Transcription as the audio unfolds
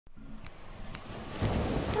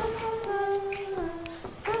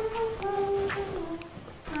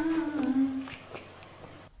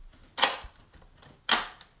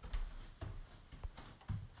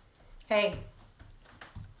Hey.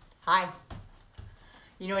 Hi.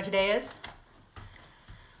 You know what today is?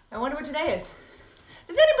 I wonder what today is.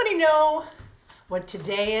 Does anybody know what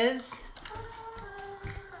today is?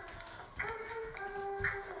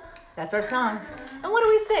 That's our song. And what do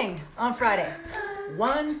we sing on Friday?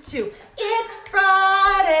 1, 2. It's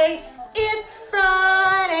Friday. It's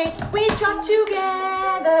Friday. We draw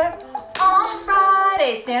together on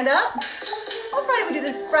Friday. Stand up. On Friday we do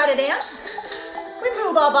this Friday dance. We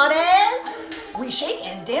move our bodies. We shake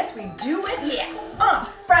and dance. We do it. Yeah.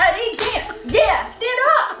 Friday dance. Yeah. Stand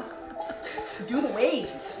up. Do the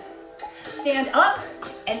waves. Stand up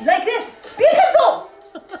and like this. Be a pencil.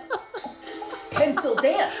 Pencil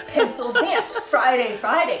dance. Pencil dance. Friday,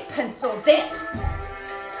 Friday. Pencil dance.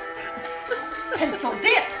 Pencil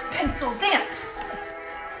dance. Pencil dance.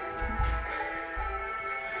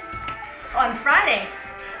 On Friday,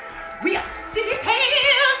 we are silly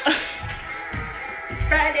pants.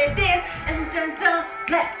 Friday dance and dun dun,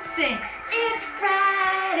 let's sing. It's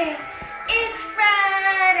Friday, it's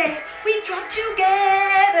Friday. We draw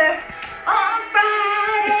together on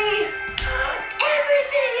Friday.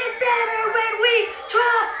 Everything is better when we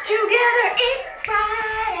draw together. It's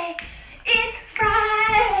Friday, it's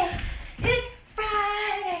Friday, it's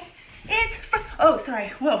Friday, it's Friday. Oh, sorry,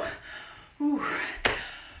 whoa. Ooh.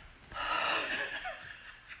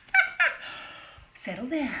 Settle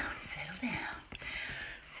down, settle down,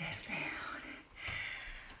 settle down.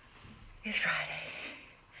 It's Friday.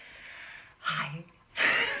 Hi.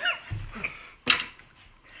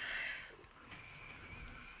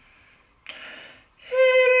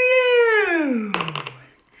 Hello.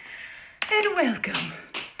 And welcome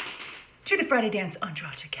to the Friday dance on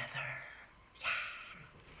DrawTogether. Yeah.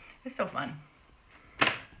 It's so fun.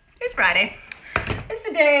 It's Friday. It's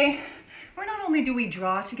the day where not only do we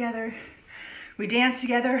draw together, we dance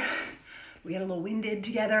together, we get a little winded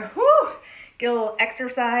together, whoo! Get a little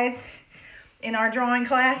exercise in our drawing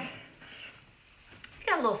class.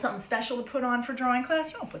 Got a little something special to put on for drawing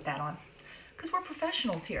class. You don't put that on because we're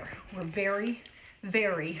professionals here. We're very,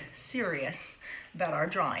 very serious about our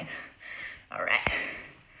drawing. All right,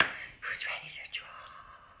 who's ready to draw?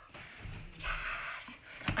 Yes,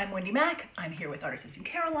 I'm WendyMac. I'm here with Art Assistant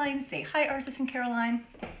Caroline. Say hi, Art Assistant Caroline.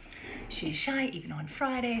 She's shy even on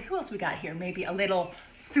Friday. Who else we got here? Maybe a little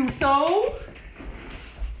Suso.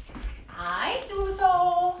 Hi,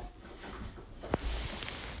 Suso.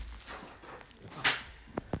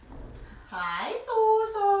 Hi,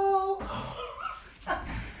 Suso.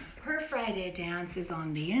 Her Friday dance is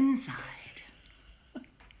on the inside.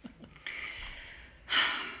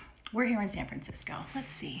 We're here in San Francisco.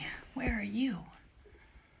 Let's see. Where are you?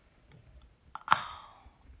 Oh,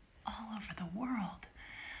 all over the world.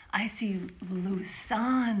 I see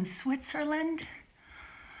Lausanne, Switzerland,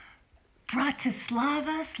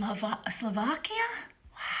 Bratislava, Slovakia,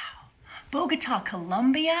 wow, Bogota,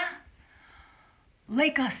 Colombia,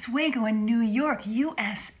 Lake Oswego in New York,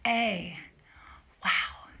 USA.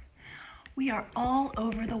 Wow, we are all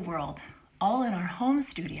over the world, all in our home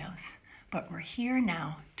studios, but we're here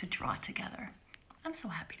now to draw together. I'm so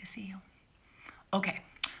happy to see you. Okay,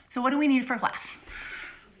 so what do we need for class?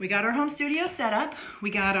 We got our home studio set up. We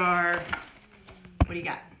got our, what do you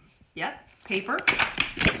got? Yep, paper,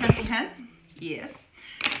 pencil, pen, yes.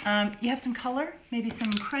 You have some color, maybe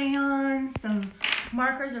some crayons, some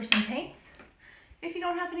markers, or some paints. If you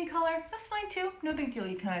don't have any color, that's fine too. No big deal.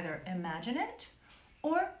 You can either imagine it,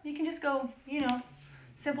 or you can just go, you know,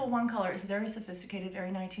 simple one color. It's very sophisticated, very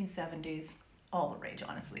 1970s. All the rage,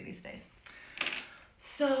 honestly, these days.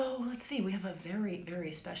 So let's see, we have a very,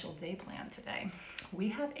 very special day planned today. We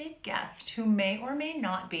have a guest who may or may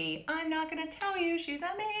not be, I'm not gonna tell you, she's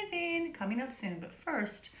amazing, coming up soon. But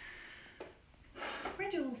first, we're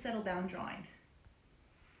gonna do a little settle down drawing.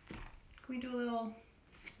 Can we do a little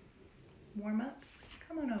warm up?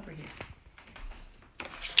 Come on over here. I'm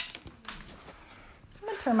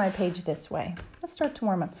gonna turn my page this way. Let's start to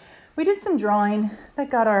warm up. We did some drawing that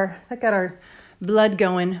got our blood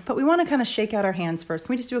going, but we want to kind of shake out our hands first.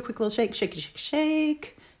 Can we just do a quick little shake? Shake, shake,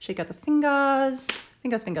 shake. Shake out the fingers.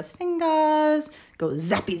 Fingers, fingers, fingers. Go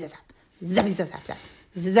zappy, zap, zappy, zap, zap, zap,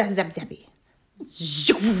 zap, zap, zappy.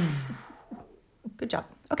 Good job.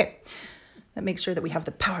 Okay, that makes sure that we have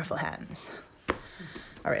the powerful hands.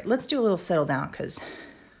 All right, let's do a little settle down because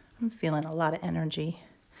I'm feeling a lot of energy.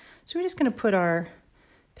 So we're just going to put our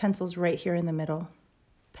pencils right here in the middle.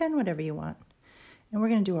 Pen whatever you want. And we're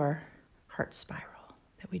going to do our heart spiral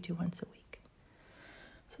that we do once a week.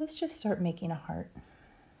 So let's just start making a heart.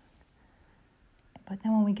 But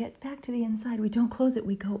then when we get back to the inside, we don't close it,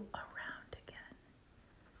 we go around again.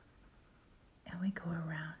 And we go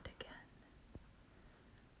around again.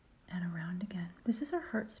 and around again. This is our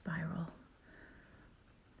heart spiral.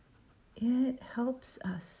 It helps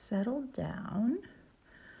us settle down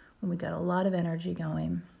when we got a lot of energy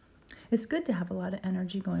going. It's good to have a lot of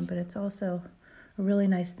energy going, but it's also a really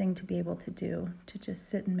nice thing to be able to do, to just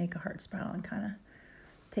sit and make a heart spiral and kind of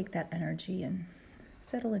take that energy and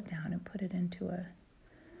settle it down and put it into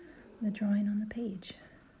the drawing on the page.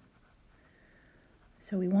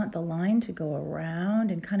 So we want the line to go around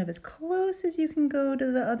and kind of as close as you can go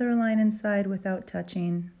to the other line inside without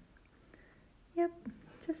touching. Yep,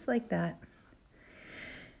 just like that.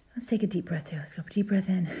 Let's take a deep breath here. Let's go. Deep breath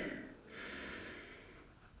in.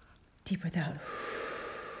 Deep breath out.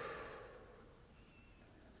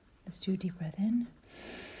 Let's do a deep breath in.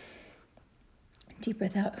 Deep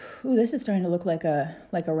breath out. Ooh, this is starting to look like a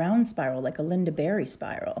round spiral, like a Linda Berry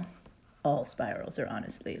spiral. All spirals are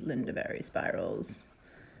honestly Linda Berry spirals.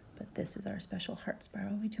 But this is our special heart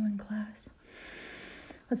spiral we do in class.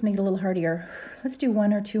 Let's make it a little hardier. Let's do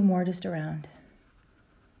 1 or 2 more just around.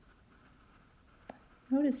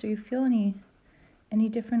 Notice, do you feel any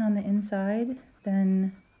different on the inside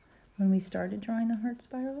than when we started drawing the heart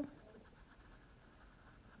spiral?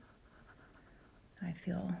 I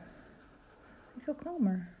feel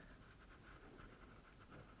calmer,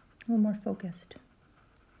 a little more focused.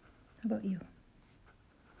 How about you?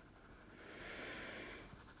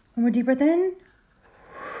 One more deep breath in.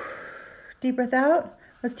 Deep breath out.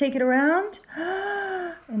 Let's take it around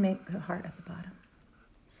and make the heart at the bottom.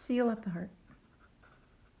 Seal up the heart.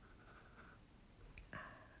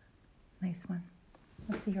 Nice one.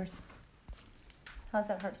 Let's see yours. How's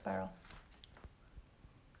that heart spiral?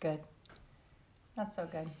 Good. Not so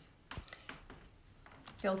good.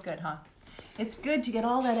 Feels good, huh? It's good to get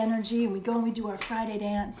all that energy, and we go and we do our Friday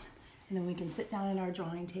dance, and then we can sit down at our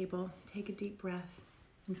drawing table, take a deep breath,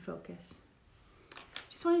 and focus.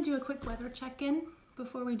 Just want to do a quick weather check-in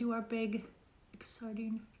before we do our big,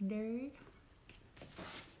 exciting day.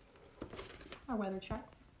 Our weather check.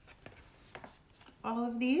 All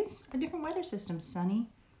of these are different weather systems: sunny,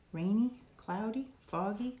 rainy, cloudy,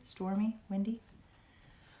 foggy, stormy, windy.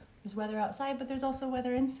 There's weather outside, but there's also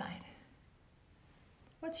weather inside.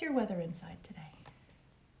 What's your weather inside today?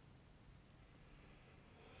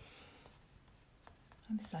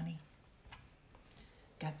 I'm sunny.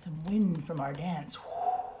 Got some wind from our dance.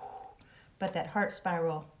 But that heart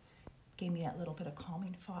spiral gave me that little bit of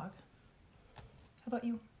calming fog. How about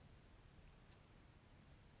you?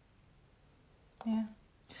 Yeah.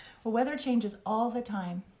 Well, weather changes all the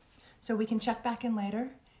time. So we can check back in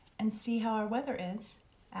later and see how our weather is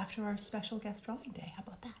after our special guest drawing day. How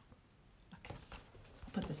about that? Okay.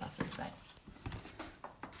 I'll put this off to the side.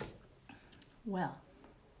 Well,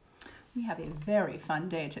 we have a very fun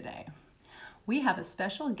day today. We have a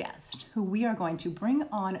special guest who we are going to bring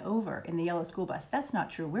on over in the yellow school bus. That's not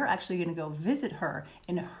true. We're actually going to go visit her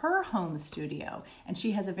in her home studio, and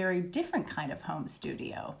she has a very different kind of home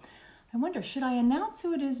studio. I wonder, should I announce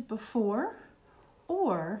who it is before,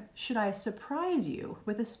 or should I surprise you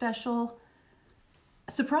with a special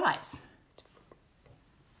surprise?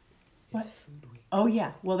 What? It's Food Week. Oh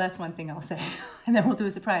yeah, well that's one thing I'll say, and then we'll do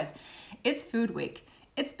a surprise. It's Food Week.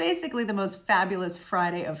 It's basically the most fabulous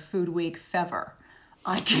Friday of Food Week ever.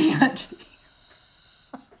 I can't.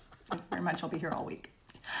 Thank you very much. I'll be here all week.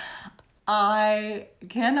 I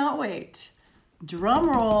cannot wait. Drum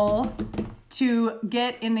roll to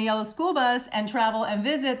get in the yellow school bus and travel and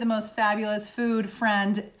visit the most fabulous food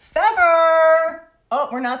friend ever. Oh,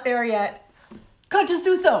 we're not there yet. Cut to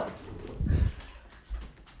Suso.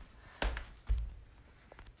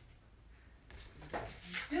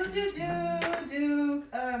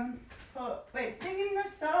 Wait, singing the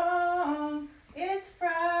song. It's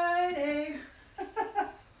Friday.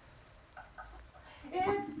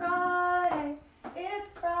 It's Friday.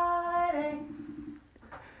 It's Friday.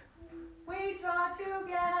 We draw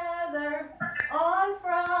together on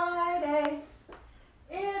Friday.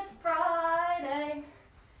 It's Friday.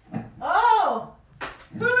 Oh,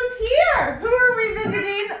 who's here? Who are we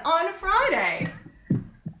visiting on Friday?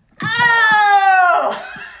 Oh!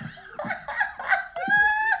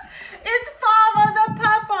 It's Fava the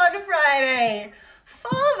pup on Friday.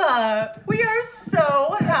 Fava, we are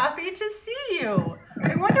so happy to see you.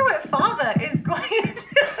 I wonder what Fava is going to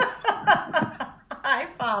do. Hi,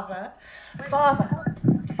 Fava. Fava.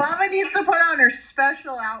 Fava needs to put on her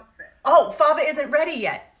special outfit. Oh, Fava isn't ready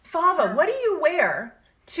yet. Fava, what do you wear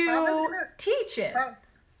to teach it?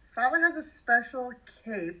 Fava has a special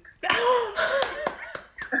cape.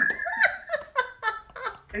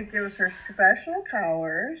 It gives her special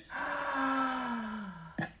powers.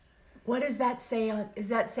 What does that say? Does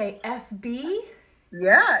that say FB?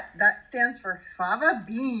 Yeah, that stands for fava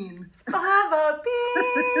bean. Fava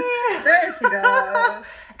bean. There she goes.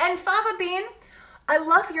 And Fava Bean, I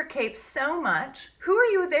love your cape so much. Who are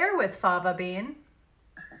you there with, Fava Bean?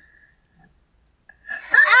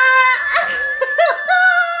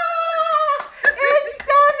 It's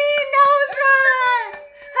Samin Nosrat.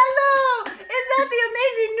 Hello. Is that the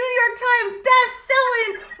amazing New York Times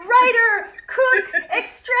best-selling writer, cook,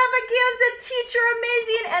 extravaganza, teacher,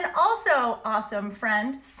 amazing, and also awesome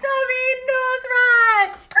friend, Samin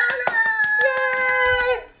Nosrat?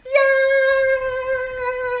 Yay! Yay!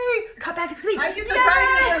 Cut back to sleep. I get the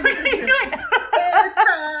Friday one. It's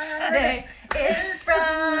Friday. It's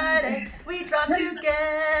Friday. We draw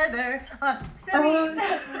together on Samin.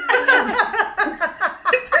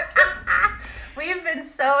 We've been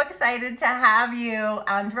so excited to have you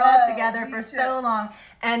on Draw Together for so long.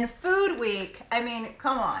 And Food Week, I mean,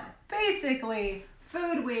 come on. Basically,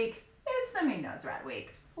 Food Week, it's Samin Nosrat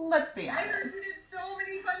Week. Let's be honest. I did so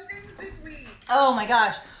many fun things this week. Oh my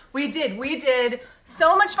gosh, we did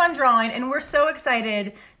so much fun drawing, and we're so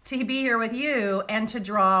excited to be here with you and to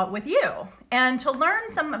draw with you and to learn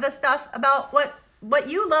some of the stuff about what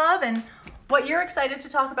you love and what you're excited to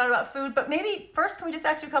talk about food. But maybe first, can we just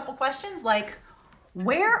ask you a couple questions like,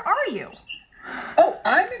 where are you? Oh,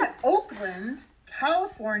 I'm in Oakland,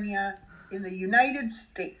 California, in the United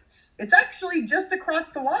States. It's actually just across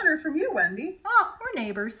the water from you, Wendy. Oh, we're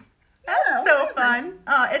neighbors. Yeah, That's so we're fun.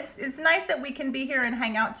 It's nice that we can be here and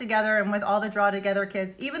hang out together and with all the Draw Together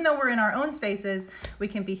kids. Even though we're in our own spaces, we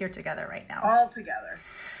can be here together right now. All together.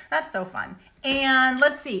 That's so fun. And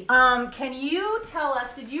let's see, can you tell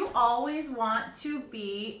us, did you always want to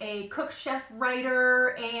be a cook, chef,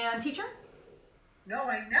 writer, and teacher? No,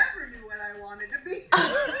 I never knew what I wanted to be.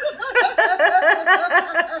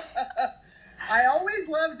 I always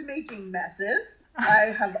loved making messes.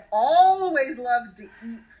 I have always loved to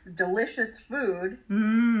eat delicious food.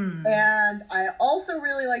 And I also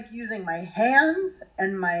really like using my hands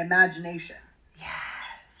and my imagination.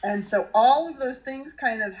 Yes. And so all of those things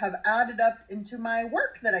kind of have added up into my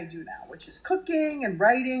work that I do now, which is cooking and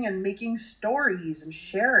writing and making stories and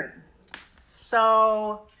sharing.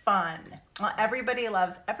 So fun. Well, everybody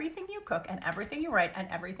loves everything you cook and everything you write and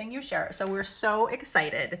everything you share. So we're so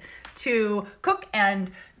excited to cook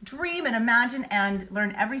and dream and imagine and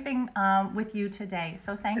learn everything with you today.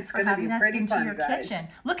 So thanks for having us into your kitchen.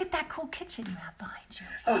 Look at that cool kitchen you have behind you.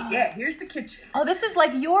 Oh yeah, here's the kitchen. Oh, this is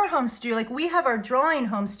like your home studio. Like we have our drawing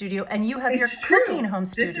home studio and you have your cooking home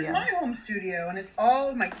studio. This is my home studio and it's all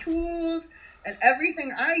of my tools and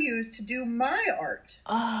everything I use to do my art.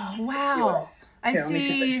 Oh, wow. I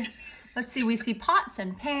see. Let's see. We see pots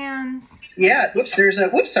and pans. Yeah. Whoops.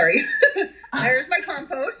 Sorry. There's my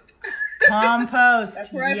compost. Compost.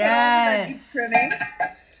 That's where I put all the veggie trimming.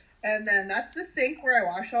 And then that's the sink where I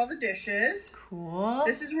wash all the dishes. Cool.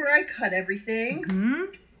 This is where I cut everything.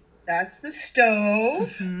 That's the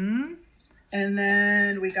stove. And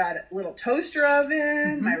then we got a little toaster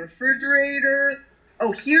oven, my refrigerator.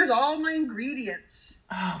 Oh, here's all my ingredients.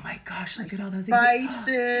 Oh my gosh, look at all those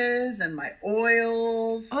spices and my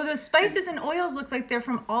oils. Oh, the spices and oils look like they're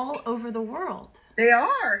from all over the world. They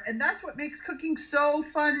are, and that's what makes cooking so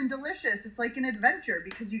fun and delicious. It's like an adventure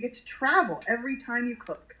because you get to travel every time you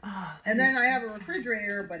cook. Oh, and then I have a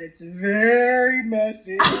refrigerator, but it's very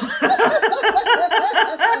messy.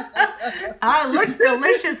 It looks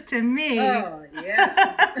delicious to me. Oh,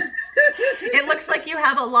 yeah. It looks like you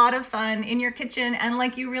have a lot of fun in your kitchen and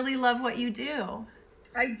like you really love what you do.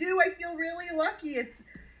 I do. I feel really lucky. It's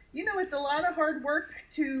a lot of hard work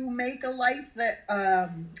to make a life that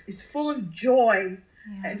is full of joy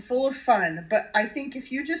and full of fun. But I think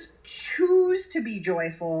if you just choose to be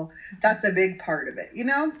joyful, that's a big part of it.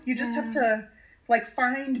 You just have to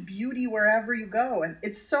find beauty wherever you go. And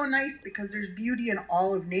it's so nice because there's beauty in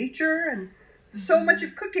all of nature. And so much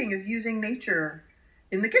of cooking is using nature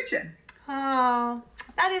in the kitchen. Oh,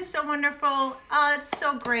 that is so wonderful. Oh, that's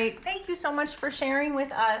so great. Thank you so much for sharing with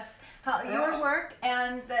us your work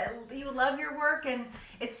and that you love your work. And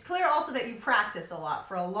it's clear also that you practice a lot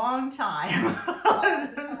for a long time.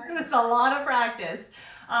 It's a lot of practice.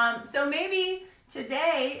 So maybe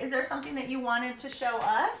today, is there something that you wanted to show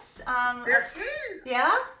us? There is.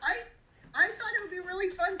 Yeah? I thought it would be really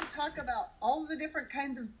fun to talk about all the different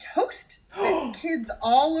kinds of toast that kids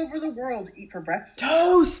all over the world eat for breakfast.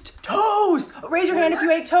 Toast! Toast! Raise your hand if you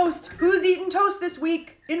ate toast. Who's eating toast this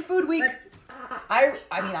week in Food Week? I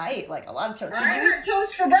ate like a lot of toast. I had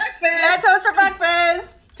toast for breakfast. Yeah, toast for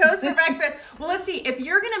breakfast. Toast for breakfast. Well, let's see. If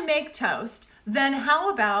you're going to make toast, then how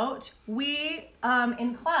about we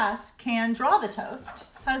in class can draw the toast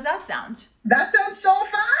How does that sound? That sounds so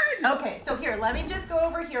fun. Okay, so here, let me just go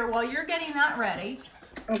over here while you're getting that ready.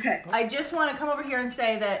 Okay. I just want to come over here and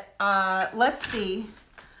say that, let's see.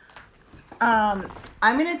 I'm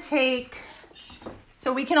going to take,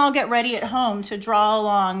 so we can all get ready at home to draw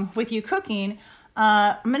along with you cooking.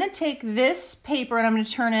 I'm going to take this paper and I'm going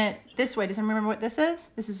to turn it this way. Does anyone remember what this is?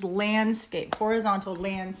 This is landscape, horizontal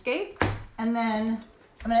landscape. And then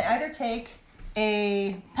I'm going to either take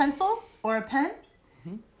a pencil or a pen,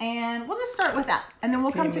 and we'll just start with that. And then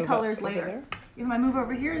we'll come to colors later. If I move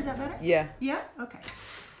over here, is that better? Yeah. Yeah? Okay.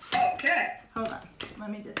 Okay. Hold on. Let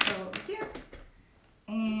me just go over here.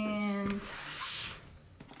 And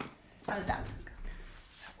how does that work?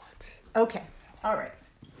 Okay. All right.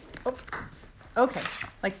 Oh. Okay.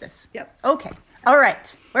 Like this. Yep. Okay. All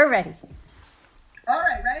right. We're ready. All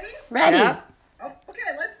right, ready? Ready. Yeah. Oh,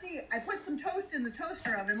 okay, let's see. I put some toast in the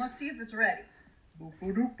toaster oven. Let's see if it's ready.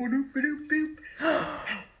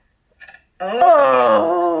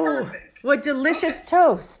 Oh, perfect. what delicious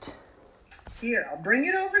toast. Here, I'll bring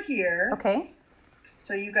it over here. Okay.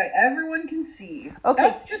 So you guys, everyone can see. Okay.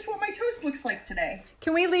 That's just what my toast looks like today.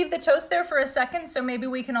 Can we leave the toast there for a second so maybe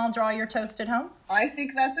we can all draw your toast at home? I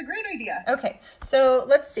think that's a great idea. Okay, so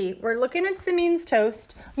let's see. We're looking at Samin's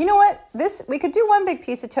toast. You know what? We could do one big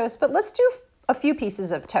piece of toast, but let's do a few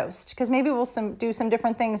pieces of toast because maybe we'll do some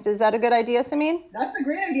different things. Is that a good idea, Samin? That's a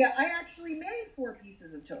great idea. I actually made 4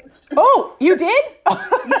 pieces of toast. Oh, you did?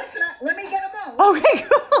 Yes, let me get them all. Okay,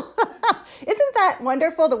 cool. Isn't that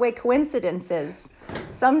wonderful the way coincidences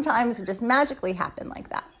sometimes just magically happen like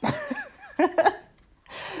that?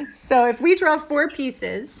 So if we draw 4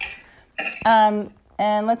 pieces, and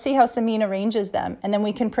let's see how Samin arranges them, and then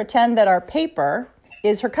we can pretend that our paper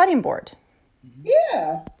is her cutting board.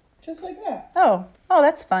 Yeah, just like that. Oh,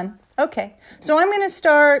 that's fun. Okay, so I'm going to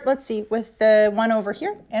start, let's see, with the one over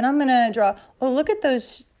here, and I'm going to draw, oh, look at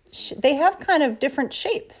those. They have kind of different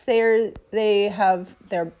shapes. They have,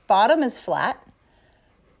 their bottom is flat,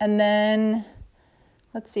 and then,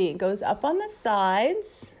 let's see, it goes up on the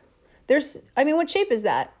sides. What shape is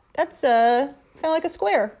that? It's kind of like a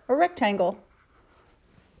square or rectangle.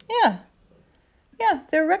 Yeah,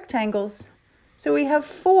 they're rectangles. So we have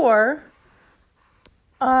 4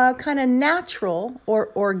 kind of natural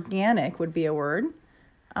or organic would be a word,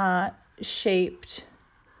 shaped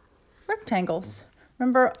rectangles.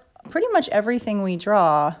 Remember, pretty much everything we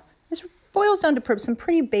draw boils down to some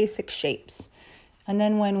pretty basic shapes. And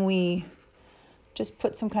then when we just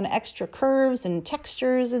put some kind of extra curves and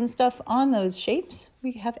textures and stuff on those shapes,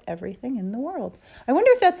 we have everything in the world. I wonder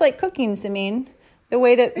if that's like cooking, Samin, the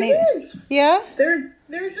way that It is. Yeah?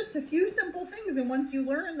 There's just a few simple things, and once you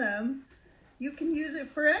learn them, you can use it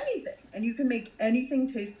for anything, and you can make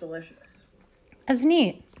anything taste delicious. That's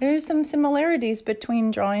neat. There's some similarities between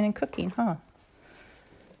drawing and cooking, huh?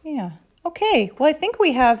 Yeah. Okay. Well, I think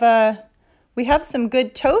we have some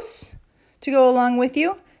good toasts to go along with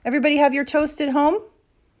you. Everybody have your toast at home?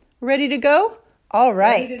 Ready to go? All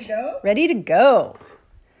right. Ready to go? Ready to go.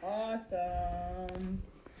 Awesome.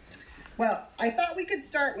 Well, I thought we could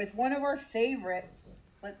start with one of our favorites.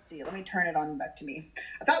 Let's see. Let me turn it on back to me.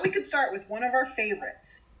 I thought we could start with one of our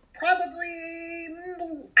favorites. Probably,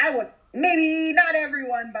 maybe not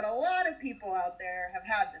everyone, but a lot of people out there have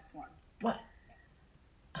had this one. What?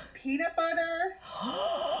 Peanut butter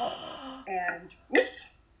and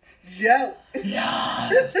jelly.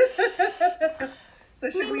 Yes. So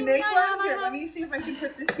should we make one? Here, let me see if I can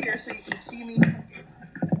put this here so you can see me.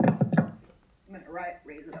 I'm going to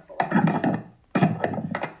raise it up a little.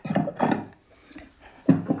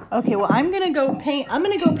 Okay, well, I'm going to go paint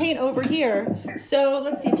over here. So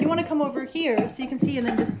let's see, if you want to come over here so you can see, and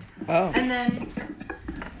then just, and then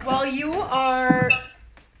while you are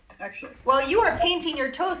painting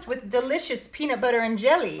your toast with delicious peanut butter and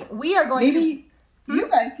jelly, we are going Maybe you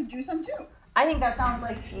guys could do some too. I think that sounds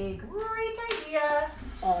like a great idea.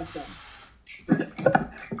 Awesome.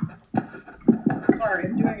 Sorry,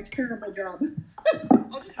 I'm doing a terrible job.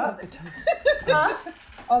 I'll just hold it. Huh?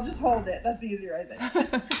 I'll just hold it. That's easier, I think.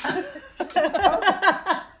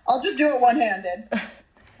 I'll just do it one-handed.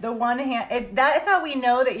 The one hand, that's how we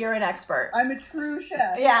know that you're an expert. I'm a true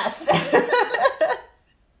chef. Yes.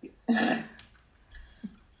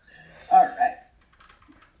 All right.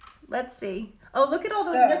 Let's see. Oh, look at all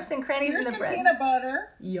those nooks and crannies in the bread. Here's some peanut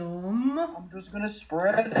butter. Yum. I'm just going to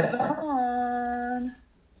spread it on.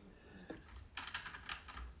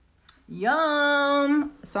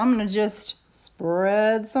 Yum. So I'm going to just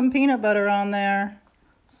spread some peanut butter on there.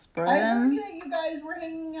 I heard that you guys were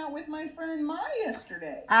hanging out with my friend Mai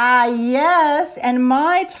yesterday. Yes. And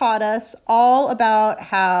Mai taught us all about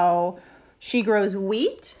how she grows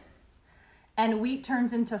wheat and wheat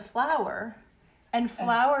turns into flour, and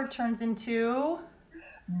flour turns into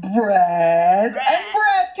bread, and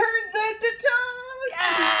bread turns into toast.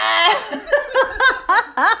 Yeah.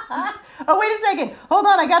 Oh, wait a second. Hold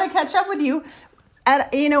on. I got to catch up with you. And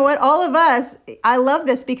you know what? All of us, I love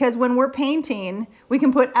this because when we're painting, we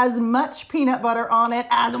can put as much peanut butter on it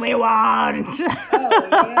as we want. Oh,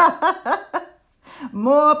 yeah.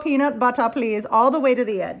 More peanut butter, please. All the way to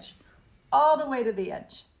the edge. All the way to the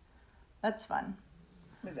edge. That's fun.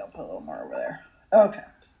 Maybe I'll put a little more over there. Okay.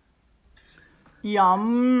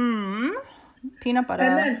 Yum. Peanut butter.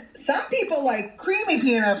 And then some people like creamy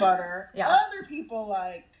peanut butter. Yeah. Other people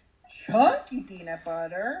like chunky peanut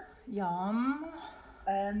butter. Yum.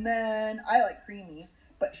 And then I like creamy.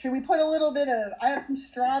 But should we put a little bit of, I have some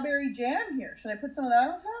strawberry jam here. Should I put some of that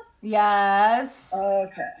on top? Yes.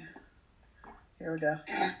 Okay. Here we go.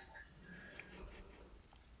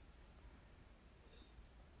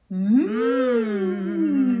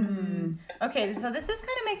 Mmm. Okay, so this is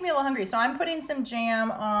kind of making me a little hungry. So I'm putting some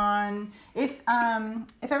jam on. If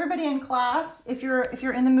everybody in class, if you're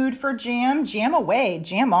in the mood for jam, jam away,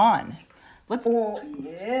 jam on. Let's. Oh,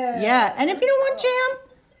 yeah. Yeah, and if you don't want jam,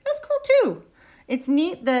 that's cool too. It's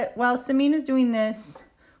neat that while Samin is doing this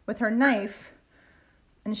with her knife,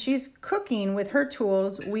 and she's cooking with her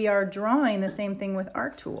tools, we are drawing the same thing with our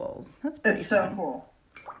tools. That's pretty It's fun. so cool.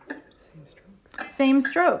 Same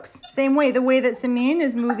strokes. Same way. The way that Samin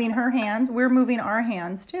is moving her hands, we're moving our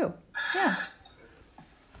hands too. Yeah.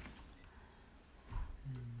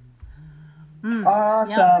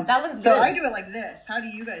 Awesome. Yeah, that looks so good. I do it like this. How do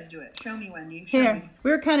you guys do it? Show me, Wendy. Show Here, me.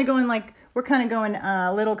 we're kind of going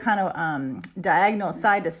a little kind of diagonal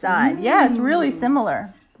side to side. Yeah, it's really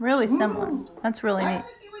similar. Really similar. That's really I neat. want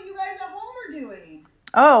to see what you guys at home are doing.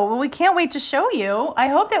 Oh, well, we can't wait to show you. I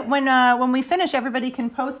hope that when we finish, everybody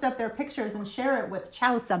can post up their pictures and share it with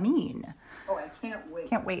Ciao Samin. Oh, I can't wait.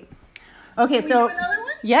 Can't wait. Okay, Can so we do another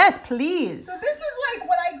one? yes, please. So this is like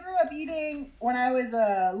what I grew up eating when I was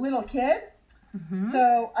a little kid. Mm-hmm.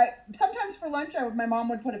 So sometimes for lunch, my mom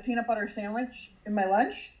would put a peanut butter sandwich in my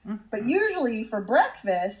lunch. Mm-hmm. But usually for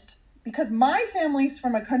breakfast, because my family's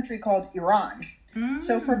from a country called Iran.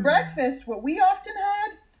 So for breakfast, what we often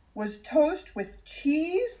had was toast with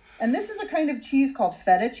cheese. And this is a kind of cheese called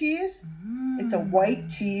feta cheese. It's a white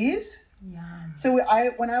cheese. Yum. So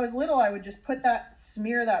when I was little, I would just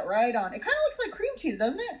smear that right on. It kind of looks like cream cheese,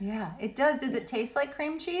 doesn't it? Yeah, it does. Does it taste like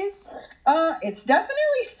cream cheese? It's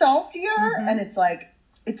definitely saltier and it's like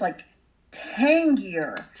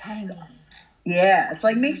tangier. Tangy. Yeah, it's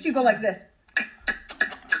like makes you go like this.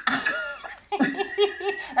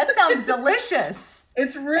 That sounds delicious.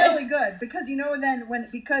 It's really good because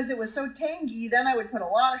because it was so tangy, then I would put a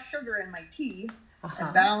lot of sugar in my tea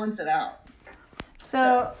and balance it out.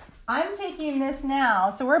 So I'm taking this now.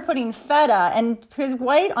 So we're putting feta, and because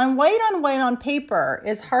white on paper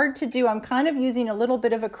is hard to do, I'm kind of using a little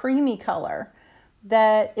bit of a creamy color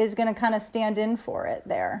that is going to kind of stand in for it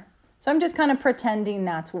there. So I'm just kind of pretending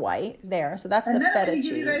that's white there. So that's the feta cheese. And then I'm going to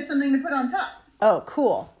give you guys something to put on top. Oh,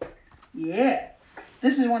 cool. Yeah.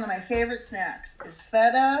 This is one of my favorite snacks, is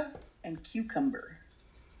feta and cucumber.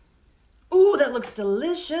 Ooh, that looks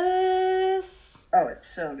delicious. Oh,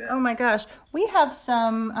 it's so good. Oh my gosh. We have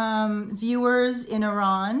some viewers in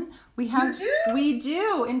Iran. You do? We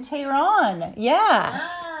do, in Tehran.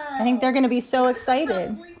 Yes. Wow. I think they're going to be so excited.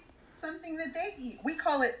 Probably something that they eat. We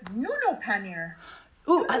call it nuno paneer.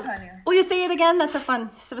 Ooh, Paneer. will you say it again?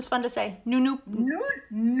 It was fun to say. Noon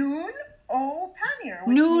o paneer,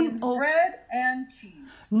 which Noon means o- bread and cheese.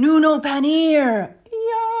 Nuno paneer.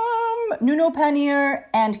 Yum. Nuno paneer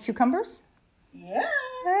and cucumbers? Yeah.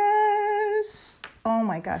 Yes. Oh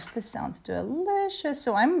my gosh, this sounds delicious.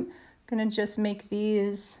 So I'm going to just make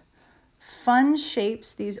these fun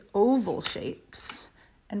shapes, these oval shapes,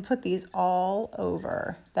 and put these all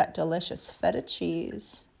over that delicious feta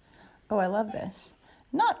cheese. Oh, I love this.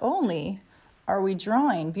 Not only are we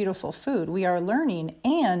drawing beautiful food, we are learning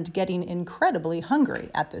and getting incredibly hungry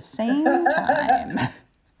at the same time.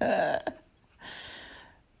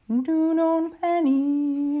 Nuno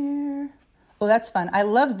paneer. Oh, that's fun. I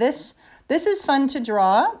love this. This is fun to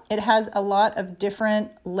draw. It has a lot of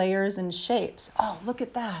different layers and shapes. Oh, look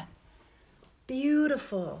at that.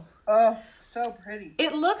 Beautiful. Oh, so pretty.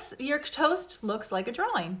 Your toast looks like a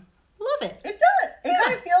drawing. Love it. It does. It Yeah.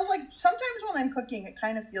 kind of feels like, sometimes when I'm cooking, it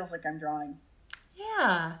kind of feels like I'm drawing.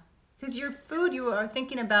 Yeah. Because your food, you are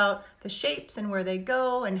thinking about the shapes and where they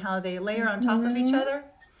go and how they layer on top of each other.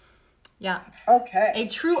 Yeah. Okay. A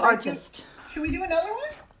true artist. Should we do another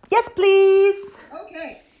one? Yes, please.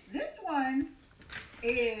 Okay. This one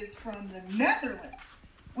is from the Netherlands,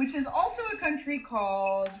 which is also a country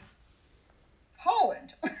called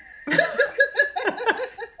Holland.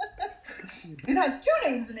 It has two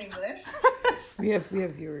names in English. We have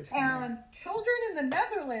viewers. And children in the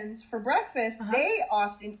Netherlands for breakfast, they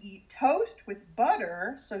often eat toast with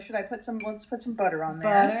butter. So should I put some, let's put some butter on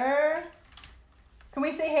there. Butter. Can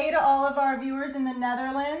we say hey to all of our viewers in the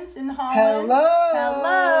Netherlands, in Holland? Hello.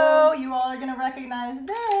 Hello. You all are going to recognize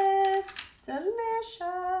this.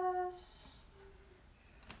 Delicious.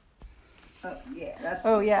 Oh, yeah. That's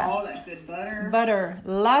Oh, yeah. all that good butter. Butter.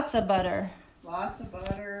 Lots of butter. Lots of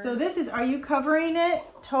butter. So this is, are you covering it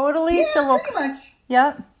totally? Yeah, So we'll, pretty much.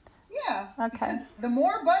 Yep. Yeah. Okay. Because the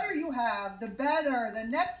more butter you have, the better the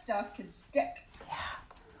next stuff can stick.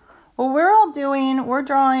 Well, we're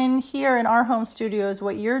drawing here in our home studios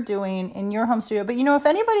what you're doing in your home studio. But you know, if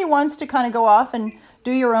anybody wants to kind of go off and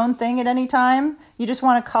do your own thing at any time, you just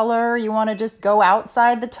want to color, you want to just go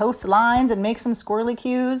outside the toast lines and make some squirrely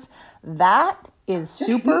cues, that is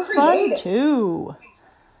super fun too.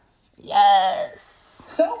 Yes.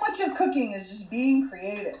 So much of cooking is just being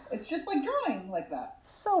creative. It's just like drawing like that.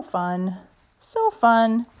 So fun. So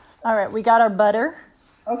fun. All right, we got our butter.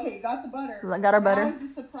 Okay, you got the butter. Got our butter. Now is the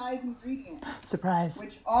surprise ingredient. Surprise.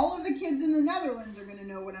 Which all of the kids in the Netherlands are going to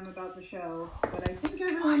know what I'm about to show. But I think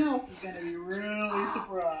everyone else is going to be really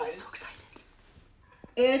surprised. I'm so excited.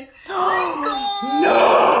 It's sprinkles!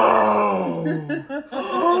 No!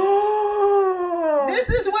 This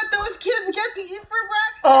is what those kids get to eat for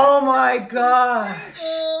breakfast. Oh my gosh.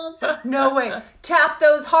 Sprinkles. No way. Tap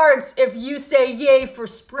those hearts if you say yay for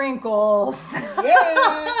sprinkles.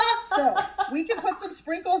 Yeah. So we can put some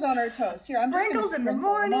sprinkles on our toast. Here, Sprinkles in the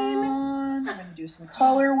morning. I'm going to do some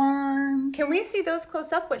color ones. Can we see those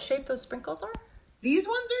close up, what shape those sprinkles are? These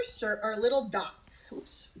ones are little dots.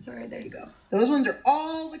 Oops. Sorry, there you go. Those ones are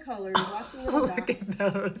all the colors. Lots of little dots. Look at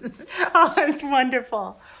those. Oh, it's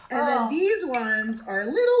wonderful. And then these ones are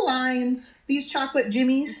little lines. These chocolate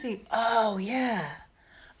jimmies. Let's see. Oh, yeah.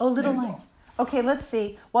 Oh, little lines. Okay, let's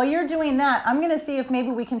see. While you're doing that, I'm going to see if maybe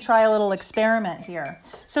we can try a little experiment here.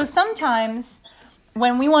 So sometimes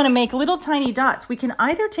when we want to make little tiny dots, we can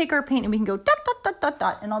either take our paint and we can go dot, dot, dot, dot,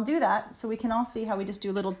 dot. And I'll do that so we can all see how we just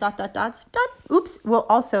do little dot, dot, dots. Dot. Oops. Well,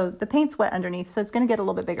 also, the paint's wet underneath, so it's going to get a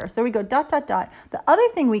little bit bigger. So we go dot, dot, dot. The other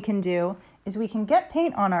thing we can do is we can get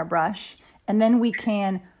paint on our brush, and then we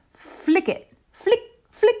can flick it. Flick,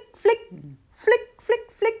 flick, flick, flick, flick,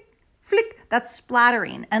 flick, flick. That's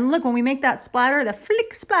splattering. And look, when we make that splatter, the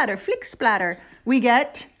flick, splatter, we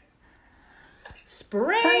get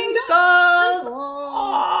sprinkles.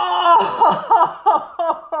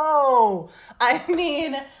 Oh, I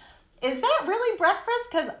mean, is that really breakfast?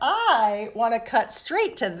 Because I want to cut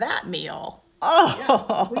straight to that meal. Oh,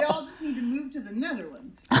 Yeah, we all just need to move to the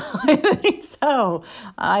Netherlands. I think so.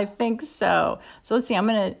 I think so. So let's see. I'm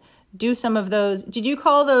going to do some of those. Did you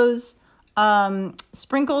call those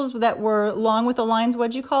sprinkles that were long with the lines?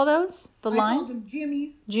 What'd you call those? The I line? called them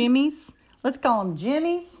jimmies. Jimmies. Let's call them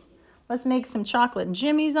jimmies. Let's make some chocolate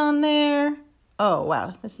jimmies on there. Oh,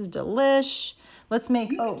 wow. This is delish. Let's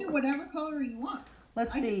make, You can do whatever color you want.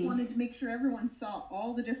 let's I see. just wanted to make sure everyone saw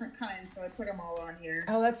all the different kinds, so I put them all on here.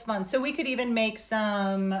 Oh, that's fun. So we could even make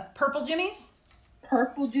some purple jimmies.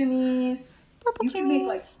 Purple jimmies. Purple You can make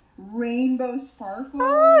like jimmies. rainbow sparkles.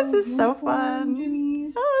 Oh, this is so unicorn fun.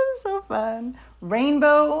 Jimmies. Oh, this is so fun.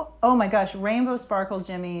 Rainbow. Oh my gosh, rainbow sparkle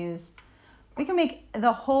jimmies. We can make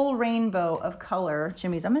the whole rainbow of color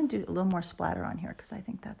jimmies. I'm going to do a little more splatter on here because I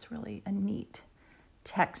think that's really a neat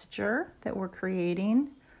texture that we're creating.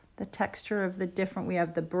 The texture of the different, we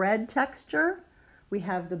have the bread texture, we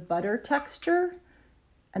have the butter texture,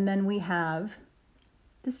 and then we have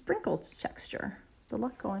the sprinkled texture. There's a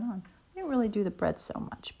lot going on. I didn't really do the bread so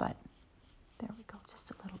much, but there we go,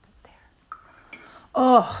 just a little bit there.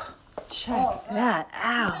 Oh, check that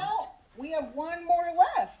out. Now, we have one more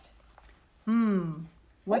left.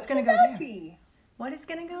 What's going would to go that there? be? What is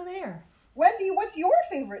going to go there? Wendy, what's your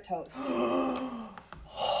favorite toast?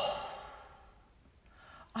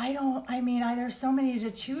 There's so many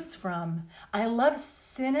to choose from. I love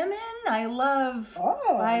cinnamon. I love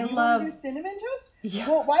Want to do cinnamon toast? Yeah.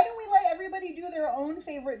 Well, why don't we let everybody do their own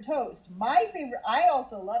favorite toast? I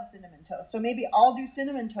also love cinnamon toast, so maybe I'll do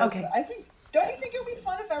cinnamon toast. Okay. But don't you think it would be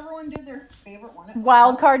fun if everyone did their favorite one?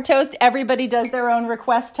 wild card toast. Everybody does their own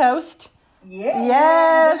request toast. Yeah.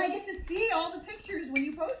 Yes. Then I get to see all the pictures when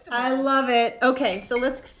you post them. I love it. Okay, so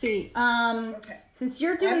let's see. Okay. Since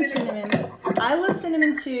you're doing cinnamon, I love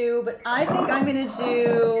cinnamon too, but I think I'm going to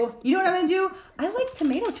do, you know what I'm going to do? I like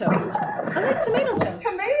tomato toast. I like tomato toast.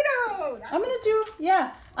 Tomato. I'm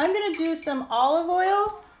going to do some olive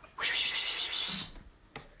oil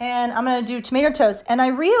and I'm going to do tomato toast. And I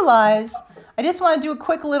realize I just want to do a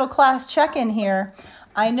quick little class check-in here.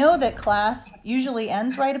 I know that class usually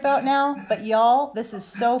ends right about now, but y'all, this is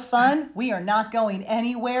so fun. We are not going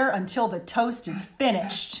anywhere until the toast is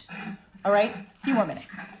finished. All right, a few more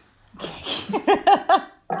minutes.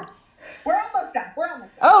 We're almost done. We're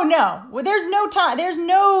almost done. Oh no, well, there's no time. There's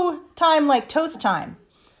no time like toast time.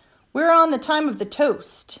 We're on the time of the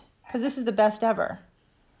toast because this is the best ever.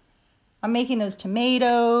 I'm making those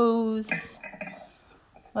tomatoes.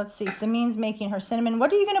 Let's see, Samin's making her cinnamon.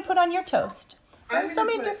 What are you gonna put on your toast? There's so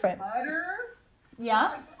many different. Butter. Yeah.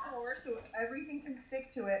 Like before, so everything can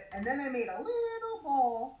stick to it. And then I made a little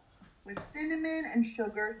bowl with cinnamon and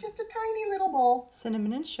sugar. Just a tiny little bowl.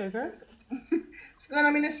 Cinnamon and sugar. So then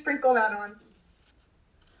I'm going to sprinkle that on.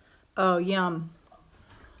 Oh, yum.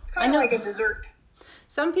 It's kind of like a dessert.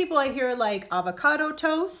 Some people I hear like avocado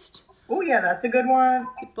toast. Oh, yeah, that's a good one.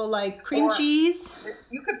 People like cream cheese.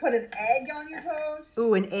 You could put an egg on your toast.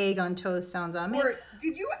 Ooh, an egg on toast sounds amazing. Or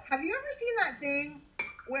have you ever seen that thing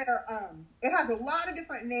where it has a lot of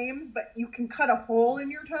different names, but you can cut a hole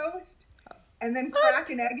in your toast and then crack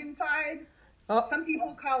an egg inside? Oh. Some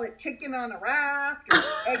people call it chicken on a raft or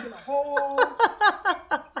egg in a hole.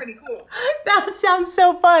 It's pretty cool. That sounds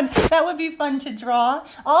so fun. That would be fun to draw.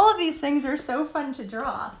 All of these things are so fun to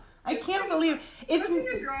draw. I can't believe it's. Looking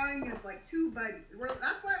at drawing is like two buddies.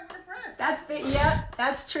 That's why we're friends. Yeah,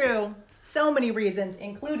 that's true. So many reasons,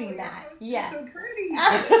 including that. Yeah. So pretty.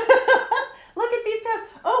 Look at these toasts.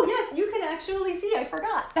 Oh yes, you can actually see. I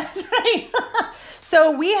forgot. That's right.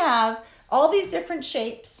 So we have all these different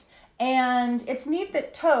shapes. And it's neat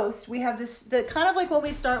that toast, we have the kind of like when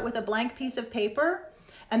we start with a blank piece of paper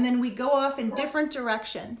and then we go off in different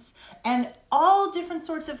directions and all different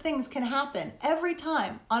sorts of things can happen every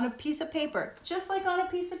time on a piece of paper, just like on a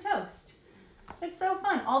piece of toast. It's so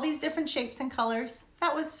fun. All these different shapes and colors.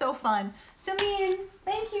 That was so fun. Samin,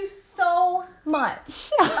 thank you so much.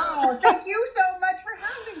 Oh, thank you so much for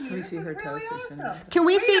having me. Can we see her toast or something? Can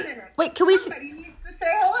we see? Wait, can we see? Somebody needs to say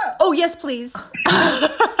hello. Oh, yes, please.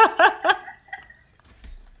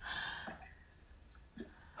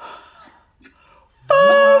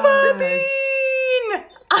 Fava bean!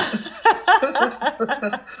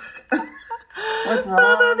 What's wrong?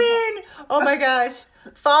 Fava bean! Oh my gosh.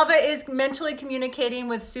 Fava is mentally communicating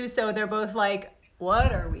with Suso. They're both like,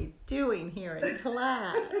 what are we doing here in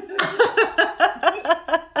class?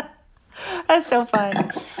 That's so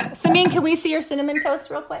fun. Samin, can we see your cinnamon toast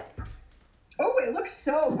real quick? Oh, it looks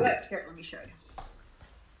so good. Here, let me show you.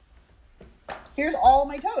 Here's all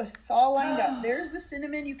my toast. It's all lined up. There's the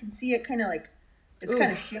cinnamon. You can see it kind of like, it's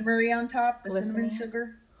kind of shimmery on top, the cinnamon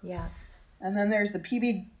sugar. Yeah. And then there's the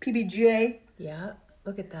PBJ. Yeah.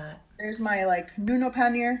 Look at that. There's my like Nuno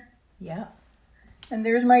Panier. Yeah. And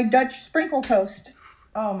there's my Dutch sprinkle toast.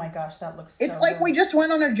 Oh my gosh, that looks so It's like good. we just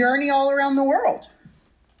went on a journey all around the world.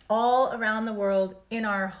 All around the world in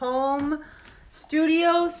our home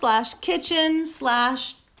studio / kitchen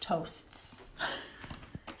 / toasts.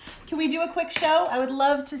 Can we do a quick show? I would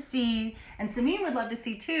love to see, and Samin would love to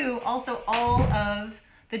see too, also all of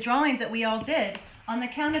the drawings that we all did. On the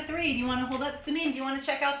count of 3, do you want to hold up? Samin, do you want to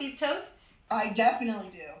check out these toasts? I definitely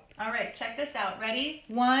do. All right, check this out. Ready?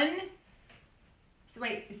 1. So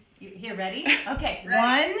wait, here, ready? Okay,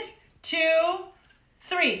 Ready. 1, 2,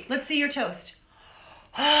 3. Let's see your toast.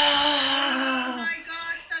 Oh my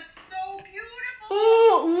gosh, that's so beautiful.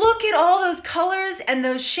 Ooh, look at all those colors and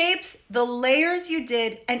those shapes, the layers you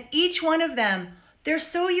did, and each one of them, they're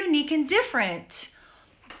so unique and different.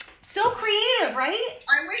 So creative, right?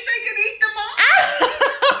 I wish I could eat them all.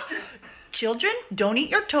 Children, don't eat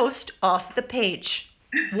your toast off the page.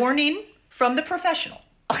 Warning from the professional.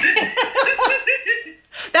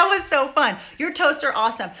 That was so fun. Your toasts are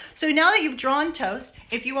awesome. So now that you've drawn toast,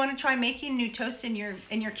 if you want to try making new toasts in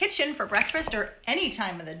your kitchen for breakfast or any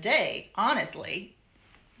time of the day, honestly,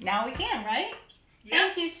 now we can, right? Yeah.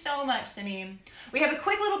 Thank you so much, Samin. We have a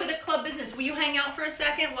quick little bit of club business. Will you hang out for a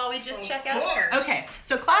second while we just check out? Of course. Okay,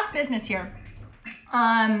 so class business here.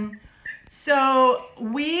 So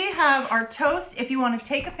we have our toast. If you want to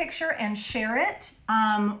take a picture and share it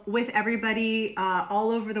with everybody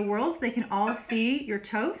all over the world so they can all see your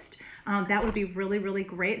toast, that would be really, really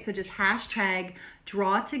great. So just hashtag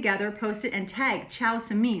DrawTogether, post it, and tag Chow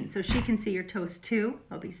Samin so she can see your toast too.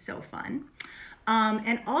 That'll be so fun.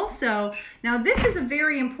 And also, now this is a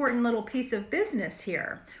very important little piece of business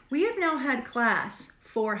here. We have now had class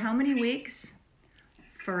for how many weeks?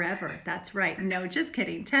 Forever. That's right. No, just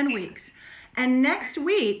kidding. 10 weeks. And next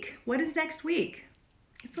week, what is next week?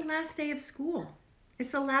 It's the last day of school.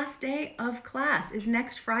 It's the last day of class. Is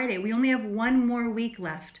next Friday. We only have one more week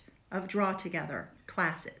left of Draw Together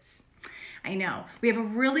classes. I know. We have a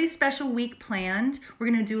really special week planned. We're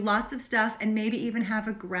going to do lots of stuff and maybe even have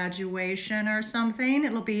a graduation or something.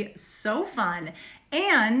 It'll be so fun.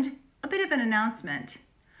 And a bit of an announcement.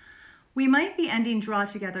 We might be ending Draw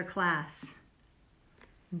Together class,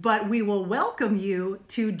 but we will welcome you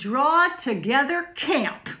to Draw Together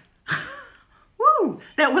Camp. Woo!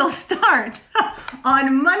 That will start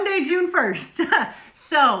on Monday, June 1st.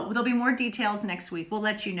 So there'll be more details next week. We'll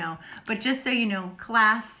let you know. But just so you know,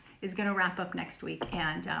 class is going to wrap up next week.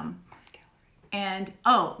 And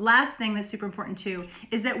oh, last thing that's super important too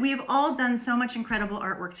is that we have all done so much incredible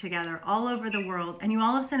artwork together all over the world. And you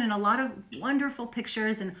all have sent in a lot of wonderful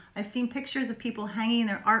pictures. And I've seen pictures of people hanging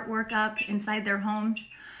their artwork up inside their homes.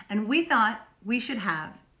 And we thought we should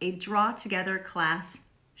have a Draw Together class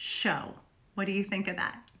show. What do you think of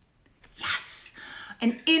that? Yes!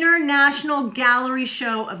 An international gallery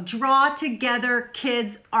show of Draw Together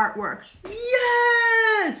kids' artwork.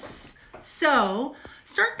 Yes! So,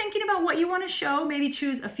 start thinking about what you want to show. Maybe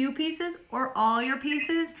choose a few pieces or all your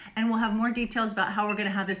pieces, and we'll have more details about how we're going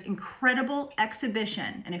to have this incredible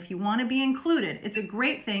exhibition. And if you want to be included, it's a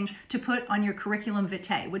great thing to put on your curriculum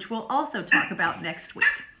vitae, which we'll also talk about next week.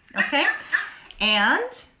 Okay?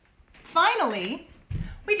 And finally,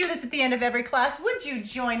 we do this at the end of every class. Would you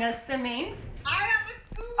join us, Samin? I have a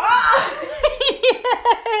spoon. Oh!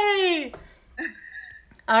 Yay!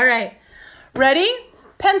 All right. Ready?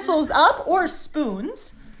 Pencils up or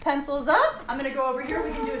spoons. Pencils up. I'm going to go over here.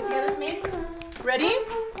 We can do it together, Samin. Ready?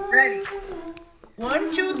 Ready.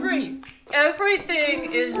 1, 2, 3.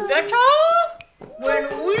 Everything is better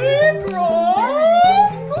when we draw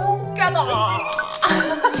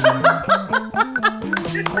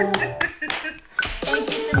together.